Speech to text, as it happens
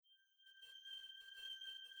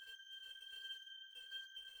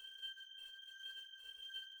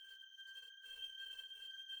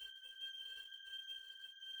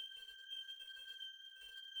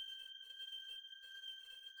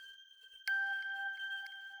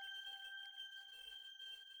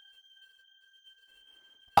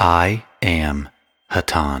I am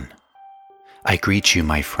Hatonn. I greet you,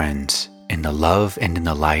 my friends, in the love and in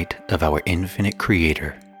the light of our infinite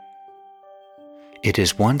Creator. It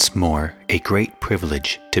is once more a great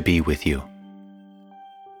privilege to be with you.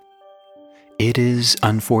 It is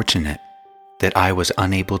unfortunate that I was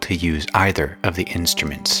unable to use either of the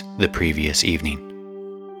instruments the previous evening.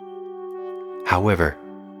 However,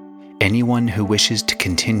 anyone who wishes to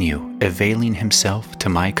continue availing himself to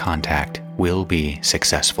my contact will be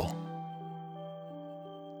successful.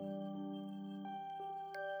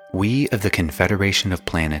 We of the Confederation of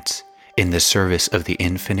Planets, in the service of the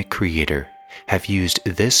Infinite Creator, have used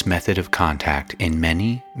this method of contact in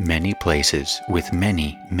many, many places with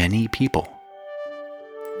many, many people.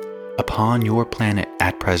 Upon your planet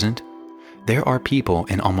at present, there are people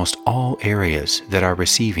in almost all areas that are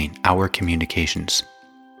receiving our communications.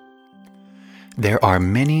 There are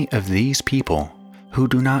many of these people who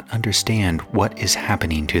do not understand what is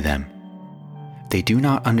happening to them. They do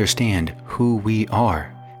not understand who we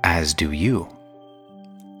are, as do you.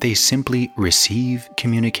 They simply receive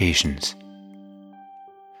communications.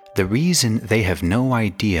 The reason they have no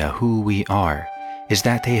idea who we are is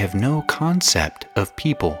that they have no concept of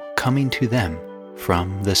people coming to them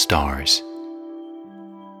from the stars.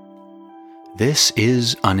 This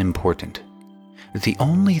is unimportant. The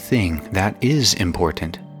only thing that is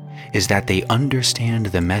important is that they understand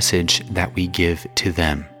the message that we give to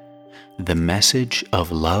them, the message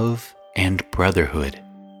of love and brotherhood.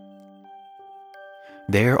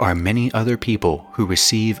 There are many other people who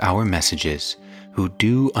receive our messages who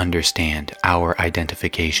do understand our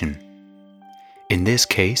identification. In this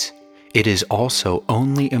case, it is also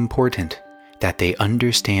only important that they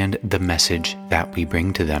understand the message that we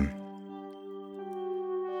bring to them.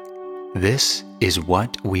 This is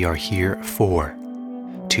what we are here for,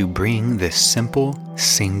 to bring this simple,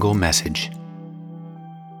 single message.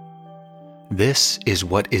 This is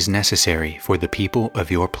what is necessary for the people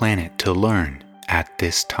of your planet to learn at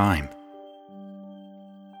this time.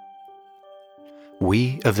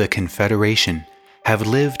 We of the Confederation have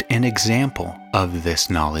lived an example of this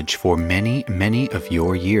knowledge for many, many of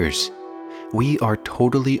your years. We are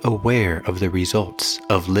totally aware of the results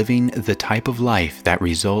of living the type of life that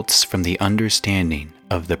results from the understanding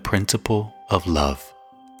of the principle of love.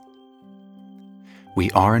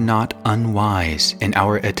 We are not unwise in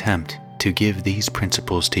our attempt to give these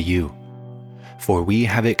principles to you, for we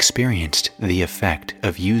have experienced the effect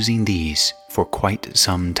of using these for quite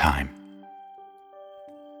some time.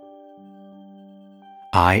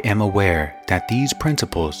 I am aware that these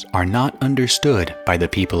principles are not understood by the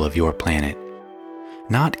people of your planet,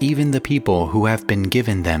 not even the people who have been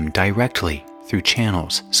given them directly through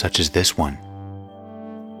channels such as this one.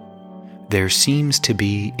 There seems to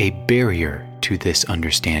be a barrier to this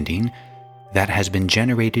understanding that has been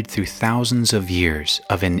generated through thousands of years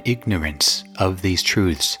of an ignorance of these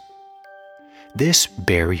truths. This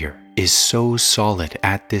barrier is so solid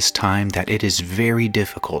at this time that it is very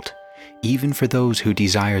difficult, even for those who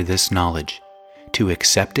desire this knowledge, to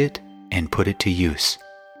accept it and put it to use.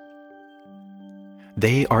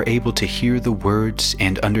 They are able to hear the words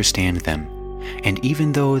and understand them, and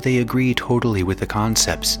even though they agree totally with the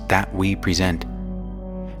concepts that we present,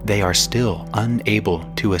 they are still unable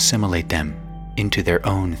to assimilate them into their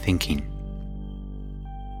own thinking.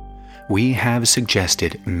 We have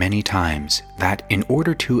suggested many times that in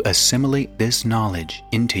order to assimilate this knowledge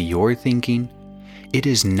into your thinking, it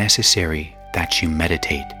is necessary that you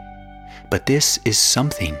meditate. But this is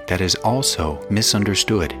something that is also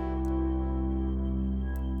misunderstood.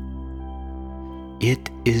 It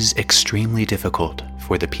is extremely difficult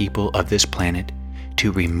for the people of this planet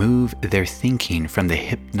to remove their thinking from the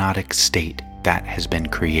hypnotic state that has been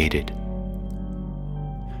created.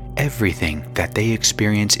 Everything that they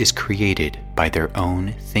experience is created by their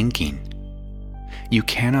own thinking. You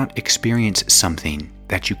cannot experience something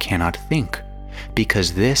that you cannot think,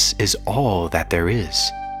 because this is all that there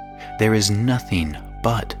is. There is nothing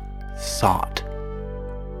but thought.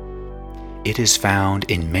 It is found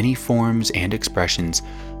in many forms and expressions,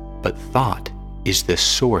 but thought is the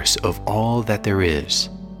source of all that there is,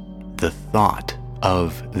 the thought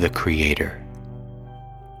of the Creator.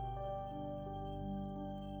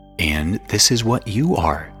 And this is what you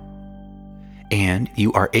are. And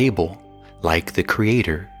you are able, like the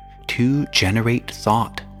Creator, to generate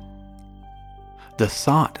thought. The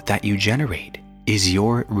thought that you generate is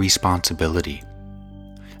your responsibility.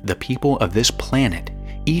 The people of this planet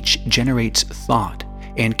each generates thought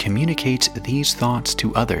and communicates these thoughts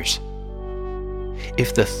to others.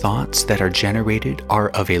 If the thoughts that are generated are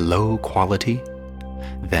of a low quality,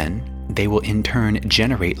 then they will in turn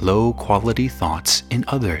generate low-quality thoughts in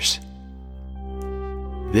others.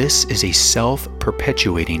 This is a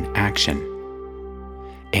self-perpetuating action.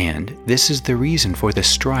 And this is the reason for the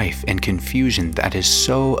strife and confusion that is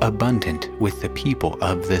so abundant with the people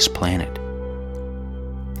of this planet.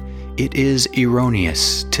 It is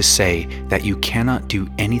erroneous to say that you cannot do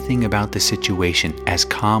anything about the situation as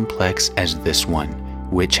complex as this one,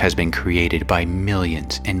 which has been created by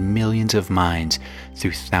millions and millions of minds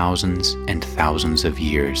through thousands and thousands of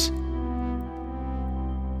years.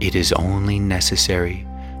 It is only necessary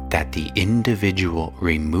that the individual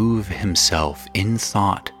remove himself in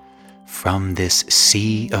thought from this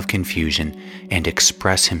sea of confusion and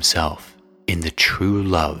express himself in the true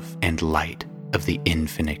love and light of the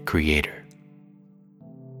infinite Creator.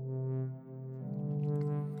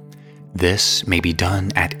 This may be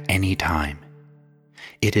done at any time.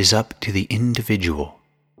 It is up to the individual.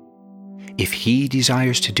 If he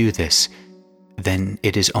desires to do this, then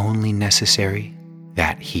it is only necessary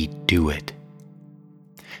that he do it.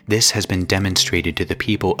 This has been demonstrated to the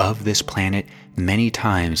people of this planet many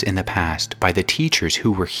times in the past by the teachers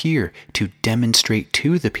who were here to demonstrate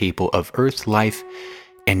to the people of Earth life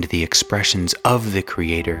and the expressions of the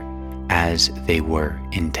Creator as they were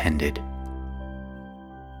intended.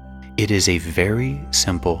 It is a very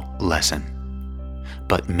simple lesson,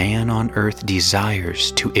 but man on Earth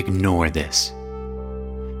desires to ignore this.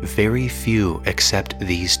 Very few accept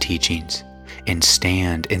these teachings and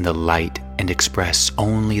stand in the light and express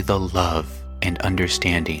only the love and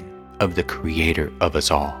understanding of the Creator of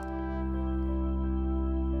us all.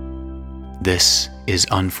 This is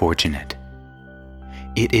unfortunate.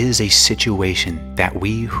 It is a situation that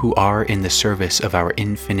we who are in the service of our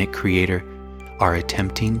infinite Creator are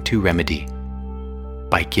attempting to remedy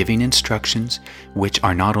by giving instructions which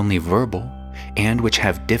are not only verbal and which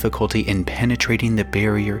have difficulty in penetrating the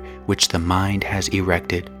barrier which the mind has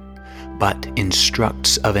erected, but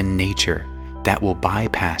instructs of a nature that will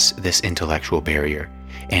bypass this intellectual barrier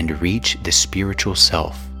and reach the spiritual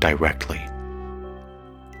self directly.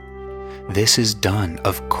 This is done,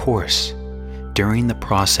 of course, during the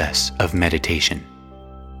process of meditation.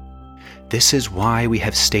 This is why we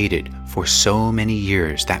have stated for so many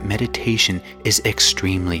years that meditation is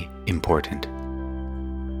extremely important.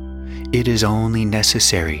 It is only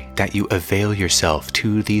necessary that you avail yourself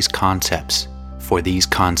to these concepts, for these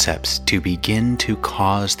concepts to begin to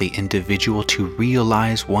cause the individual to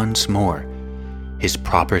realize once more his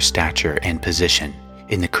proper stature and position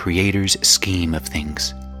in the Creator's scheme of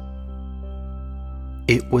things.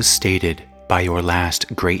 It was stated by your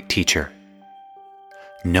last great teacher,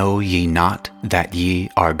 "Know ye not that ye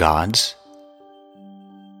are gods?"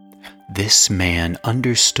 This man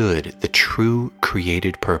understood the true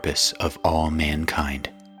created purpose of all mankind.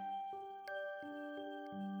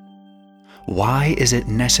 Why is it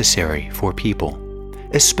necessary for people,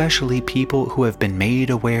 especially people who have been made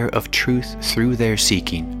aware of truth through their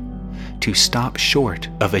seeking, to stop short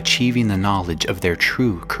of achieving the knowledge of their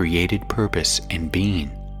true created purpose and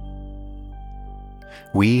being?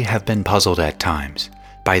 We have been puzzled at times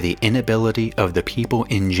by the inability of the people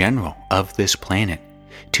in general of this planet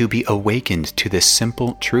to be awakened to this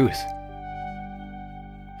simple truth.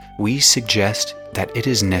 We suggest that it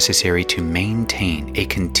is necessary to maintain a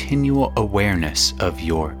continual awareness of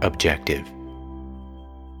your objective.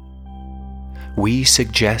 We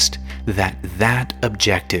suggest that that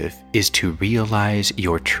objective is to realize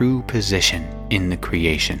your true position in the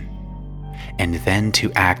creation, and then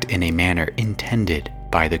to act in a manner intended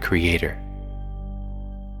by the Creator.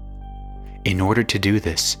 In order to do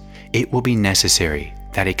this, it will be necessary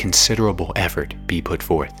that a considerable effort be put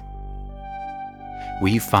forth.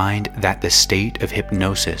 We find that the state of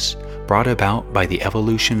hypnosis brought about by the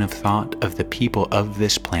evolution of thought of the people of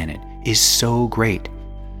this planet is so great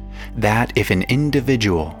that if an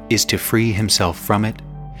individual is to free himself from it,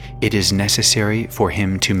 it is necessary for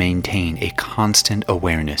him to maintain a constant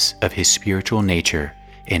awareness of his spiritual nature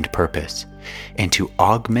and purpose, and to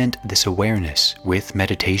augment this awareness with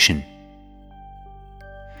meditation.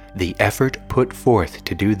 The effort put forth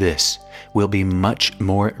to do this will be much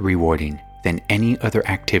more rewarding than any other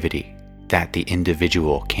activity that the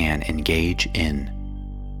individual can engage in.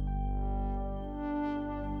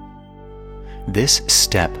 This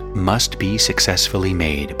step must be successfully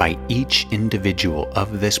made by each individual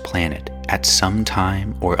of this planet at some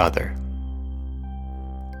time or other.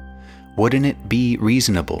 Wouldn't it be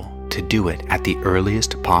reasonable to do it at the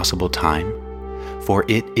earliest possible time? For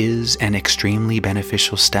it is an extremely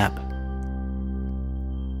beneficial step.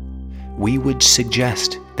 We would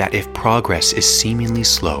suggest that if progress is seemingly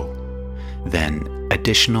slow, then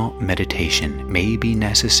additional meditation may be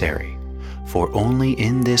necessary for only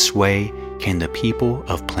in this way can the people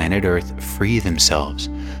of planet Earth free themselves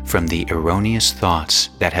from the erroneous thoughts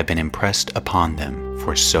that have been impressed upon them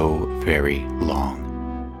for so very long.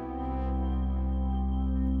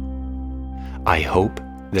 I hope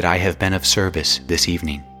that I have been of service this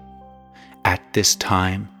evening. At this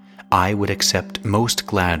time, I would accept most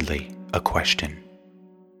gladly a question.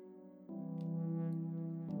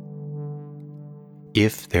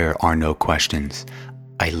 If there are no questions,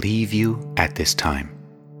 I leave you at this time.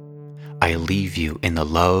 I leave you in the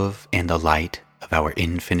love and the light of our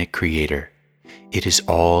infinite Creator. It is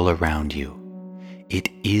all around you. It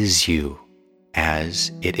is you,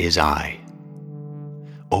 as it is I.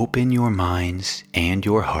 Open your minds and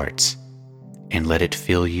your hearts, and let it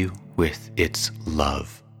fill you with its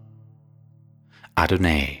love.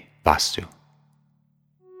 Adonai Vastu.